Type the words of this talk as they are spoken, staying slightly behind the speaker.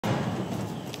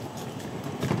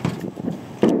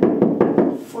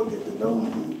fuck at the door.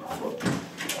 Fuck.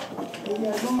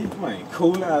 You ain't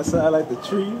cool outside like the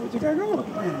tree. What you got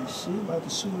going? Man, shit, about to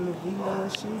shoot a little video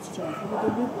and shit. You trying to fuck with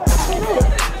that bitch?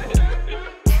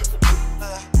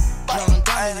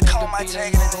 I had to call my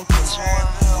tag and that bitch ran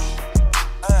real.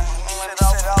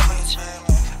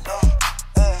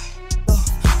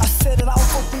 I set it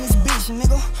off up in this bitch,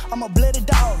 nigga. I'm a bloody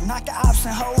dog, knocking ops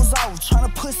and hoes off.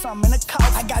 Tryna put something in the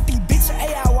cow. I got these bitches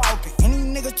AI walking. Any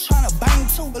nigga tryna bang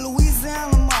too. But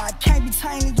Louisiana, I can't be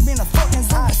tamed, nigga, been a fucking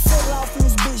zoo. I set it off in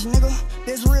this bitch, nigga.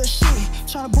 That's real shit.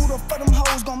 Tryna boot up for them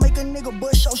hoes, gon' make a nigga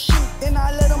bust your shit. Then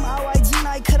I let them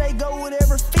Fullyboysnipe, cause they go with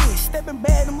every fit. Stepping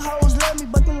bad, them hoes love me,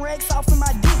 but them racks off in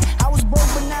my dick. I was broke,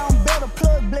 but now I'm better.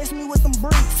 Plug bless me with them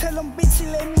bricks. Tell them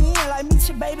bitches let me in, like meet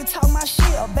your baby, talk my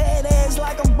shit. A bad ass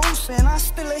like I'm boosting, I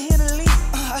still a hit elite.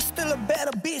 I still a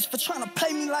better bitch for tryna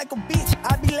play me like a bitch.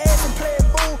 I be laughing, play it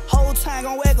boo, whole time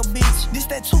gon' wag a bitch. This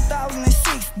that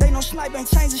 2006, they know snipe ain't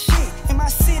changing shit. In my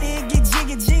city, it get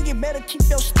jiggy, better keep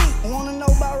your stick. Wanna know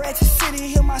about Ratchet City,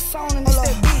 hear my song and it's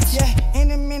that bitch. Yeah,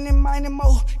 any minute, minute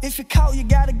more. If you caught, you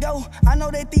gotta go. I know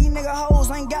that these nigga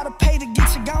hoes ain't gotta pay to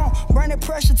get you gone. Bring that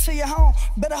pressure to your home,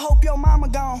 better hope your mama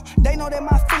gone. They know that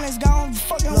my feelings gone.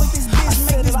 Fucking with this bitch,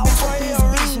 make this bitch right here,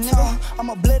 nigga. I'm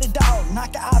a bloody dog,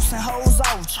 knocking ops and hoes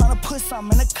off. Tryna put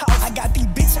something in the cow. I got these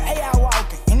bitches AI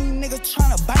walking. Any nigga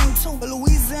tryna bang too. But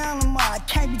Louisiana, I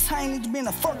can't be tamed, nigga, been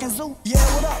a fucking zoo. Yeah,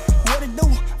 what up? What it do?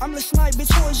 I'm the snipe,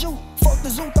 bitch, who is you? Fuck the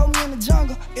zoo, throw me in the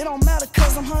jungle. It don't matter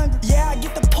cause I'm hungry. Yeah, I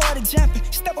get the party jumping.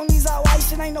 Step on these all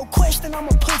ice, it ain't no question, I'ma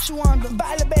put you under.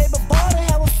 Violet baby boy,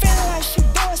 have a feeling like she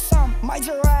doing something. Might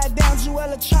just ride down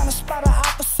Juella tryna spot her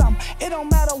op or something. It don't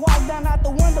matter, walk down out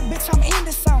the window, bitch, I'm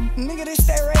into something. Nigga, this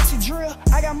that ratchet drill.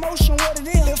 I got motion, what it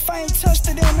is. If I ain't touched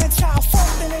it, then that child fuck,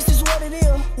 then this is what it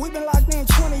is. We been locked in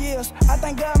 20 years. I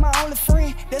thank God my only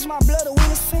friend. That's my blood, a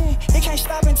winner sin. It can't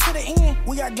stop until the end.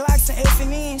 We got Glocks and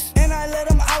FNNs. And I let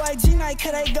them Fullyboysnipe,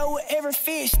 cause they go with every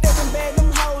fish. Stepping back,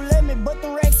 them hoes let me, but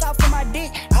them racks off of my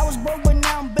dick. I was broke, but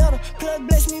now I'm better. Plug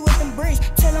bless me with them bricks.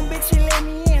 Tell them bitches let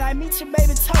me in. I meet your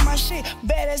baby, talk my shit.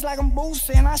 Badass like I'm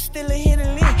boosting. I still a hit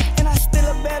a lick. And I still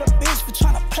a better bitch for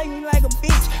tryna play me like a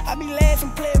bitch. I be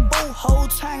laughing, playing boo. Whole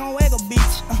time gon' wag a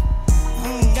bitch.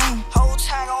 Whole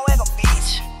time gon' wag a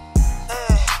bitch.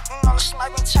 You know the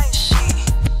snipe ain't changing.